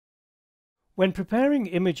When preparing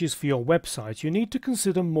images for your website, you need to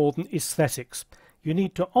consider more than aesthetics. You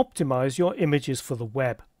need to optimize your images for the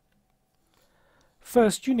web.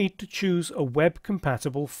 First, you need to choose a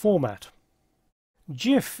web-compatible format.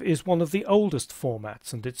 GIF is one of the oldest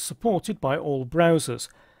formats and it's supported by all browsers.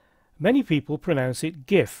 Many people pronounce it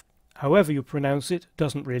GIF. However you pronounce it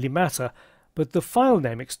doesn't really matter, but the file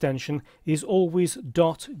name extension is always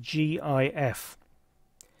 .gif.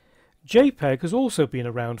 JPEG has also been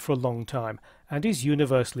around for a long time and is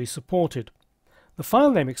universally supported. The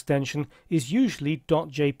file name extension is usually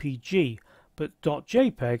 .jpg, but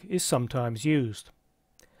 .jpeg is sometimes used.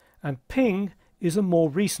 And PNG is a more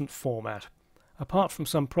recent format. Apart from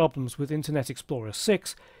some problems with Internet Explorer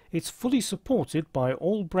 6, it's fully supported by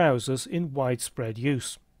all browsers in widespread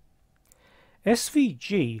use.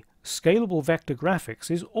 SVG, Scalable Vector Graphics,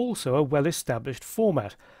 is also a well-established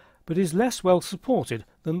format, but is less well supported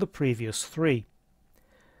than the previous three.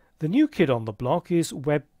 The new kid on the block is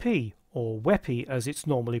WebP, or WEPI as it's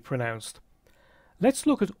normally pronounced. Let's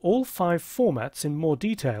look at all 5 formats in more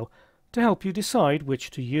detail to help you decide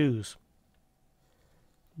which to use.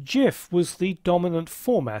 GIF was the dominant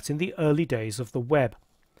format in the early days of the web.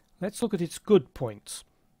 Let's look at its good points.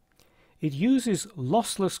 It uses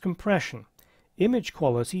lossless compression. Image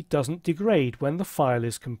quality doesn't degrade when the file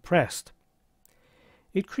is compressed.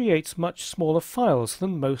 It creates much smaller files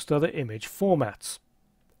than most other image formats.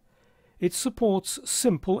 It supports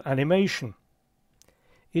simple animation.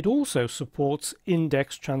 It also supports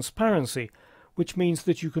index transparency, which means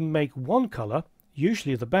that you can make one color,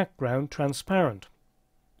 usually the background, transparent.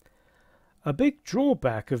 A big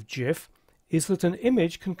drawback of GIF is that an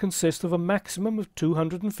image can consist of a maximum of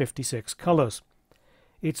 256 colors.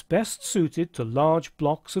 It's best suited to large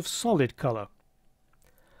blocks of solid color.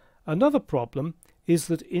 Another problem is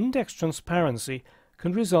that index transparency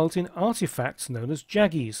can result in artifacts known as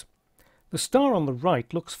jaggies. The star on the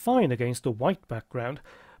right looks fine against a white background,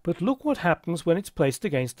 but look what happens when it's placed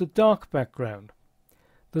against a dark background.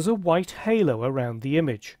 There's a white halo around the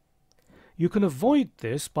image. You can avoid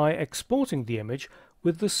this by exporting the image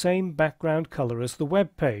with the same background color as the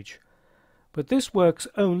web page, but this works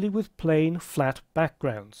only with plain flat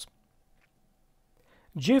backgrounds.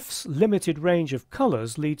 GIF's limited range of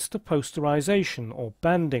colors leads to posterization or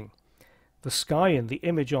banding. The sky in the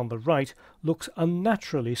image on the right looks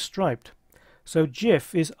unnaturally striped, so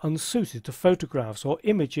GIF is unsuited to photographs or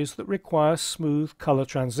images that require smooth color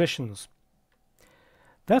transitions.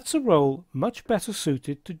 That's a role much better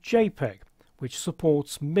suited to JPEG, which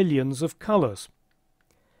supports millions of colors.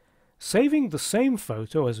 Saving the same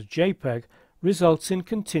photo as a JPEG results in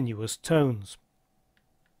continuous tones.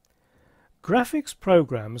 Graphics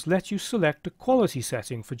programs let you select a quality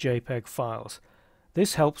setting for JPEG files.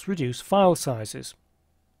 This helps reduce file sizes.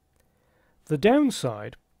 The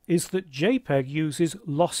downside is that JPEG uses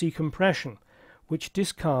lossy compression, which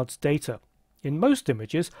discards data. In most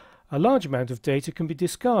images, a large amount of data can be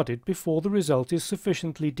discarded before the result is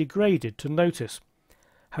sufficiently degraded to notice.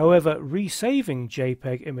 However, resaving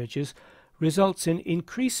JPEG images results in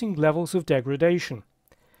increasing levels of degradation.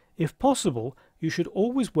 If possible, you should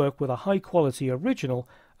always work with a high-quality original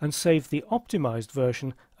and save the optimized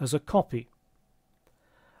version as a copy.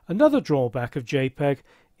 Another drawback of JPEG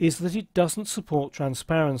is that it doesn't support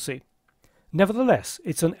transparency. Nevertheless,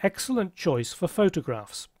 it's an excellent choice for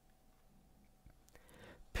photographs.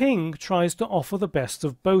 PNG tries to offer the best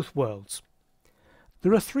of both worlds.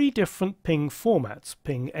 There are 3 different PNG formats: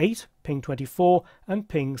 PNG 8, PNG 24 and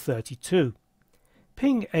PNG 32.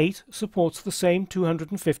 PNG 8 supports the same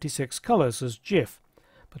 256 colors as GIF,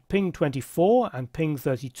 but PNG 24 and PNG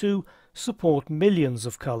 32 support millions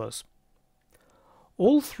of colors.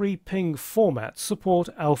 All 3 PNG formats support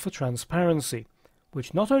alpha transparency,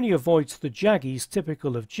 which not only avoids the jaggies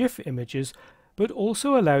typical of GIF images, but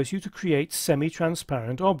also allows you to create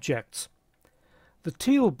semi-transparent objects. The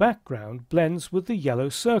teal background blends with the yellow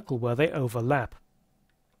circle where they overlap.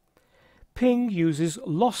 PNG uses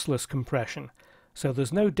lossless compression, so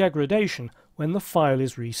there's no degradation when the file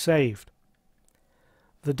is resaved.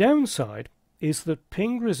 The downside is that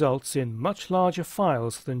PNG results in much larger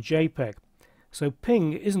files than JPEG, so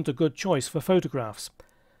PNG isn't a good choice for photographs.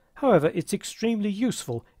 However, it's extremely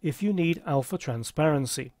useful if you need alpha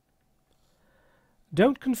transparency.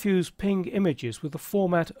 Don't confuse PNG images with the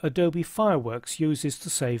format Adobe Fireworks uses to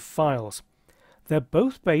save files. They're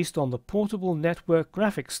both based on the Portable Network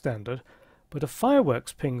Graphics Standard, but a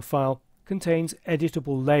Fireworks PNG file contains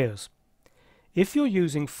editable layers. If you're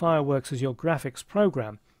using Fireworks as your graphics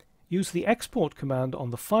program, use the Export command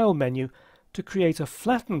on the File menu to create a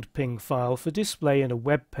flattened PNG file for display in a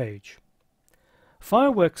web page.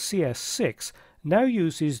 Fireworks CS6 now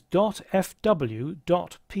uses .fw.png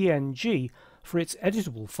for its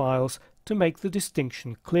editable files to make the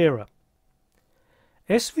distinction clearer.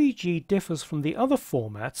 SVG differs from the other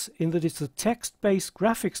formats in that it's a text-based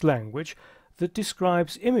graphics language that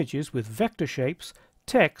describes images with vector shapes,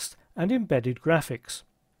 text and embedded graphics.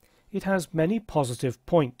 It has many positive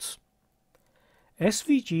points.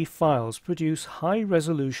 SVG files produce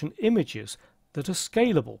high-resolution images that are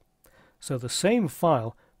scalable, so the same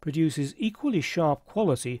file produces equally sharp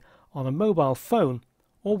quality on a mobile phone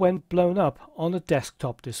or when blown up on a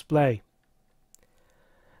desktop display.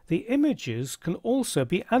 The images can also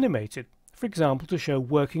be animated, for example to show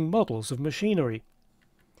working models of machinery.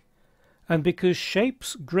 And because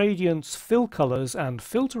shapes, gradients, fill colors and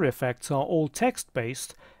filter effects are all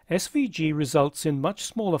text-based, SVG results in much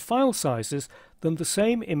smaller file sizes than the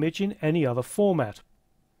same image in any other format.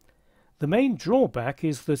 The main drawback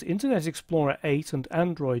is that Internet Explorer 8 and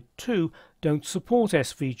Android 2 don't support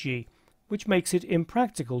SVG, which makes it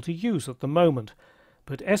impractical to use at the moment,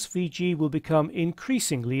 but SVG will become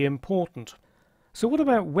increasingly important. So what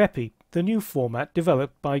about WEPI, the new format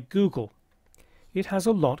developed by Google? It has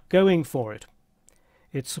a lot going for it.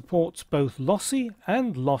 It supports both lossy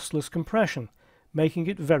and lossless compression, making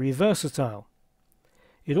it very versatile.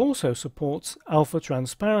 It also supports alpha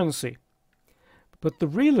transparency. But the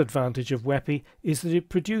real advantage of WEPI is that it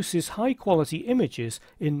produces high-quality images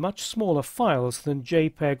in much smaller files than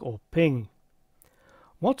JPEG or PNG.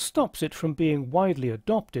 What stops it from being widely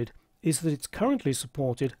adopted is that it's currently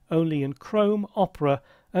supported only in Chrome, Opera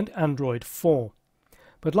and Android 4.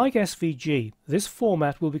 But like SVG, this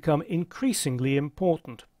format will become increasingly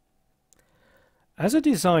important. As a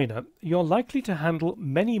designer, you're likely to handle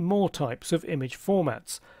many more types of image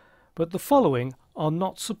formats, but the following are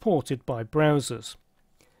not supported by browsers: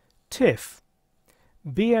 TIFF,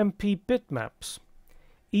 BMP bitmaps,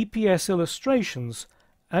 EPS illustrations,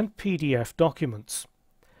 and PDF documents.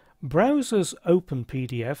 Browsers open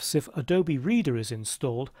PDFs if Adobe Reader is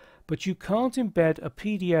installed, but you can't embed a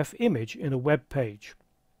PDF image in a web page.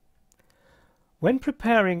 When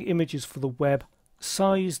preparing images for the web,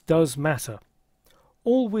 size does matter.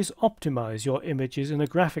 Always optimize your images in a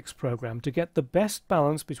graphics program to get the best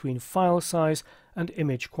balance between file size and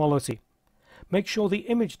image quality. Make sure the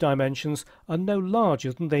image dimensions are no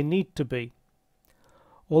larger than they need to be.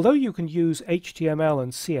 Although you can use HTML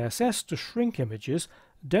and CSS to shrink images,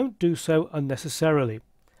 don't do so unnecessarily.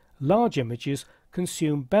 Large images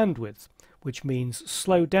consume bandwidth, which means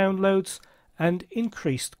slow downloads and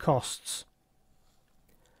increased costs.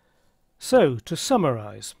 So, to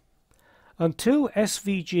summarize, until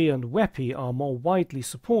SVG and WEPI are more widely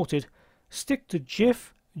supported, stick to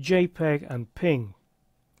GIF, JPEG and PNG.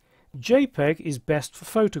 JPEG is best for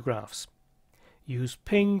photographs. Use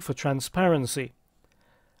PNG for transparency.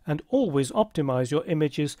 And always optimize your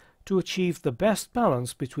images to achieve the best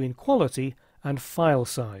balance between quality and file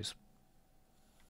size.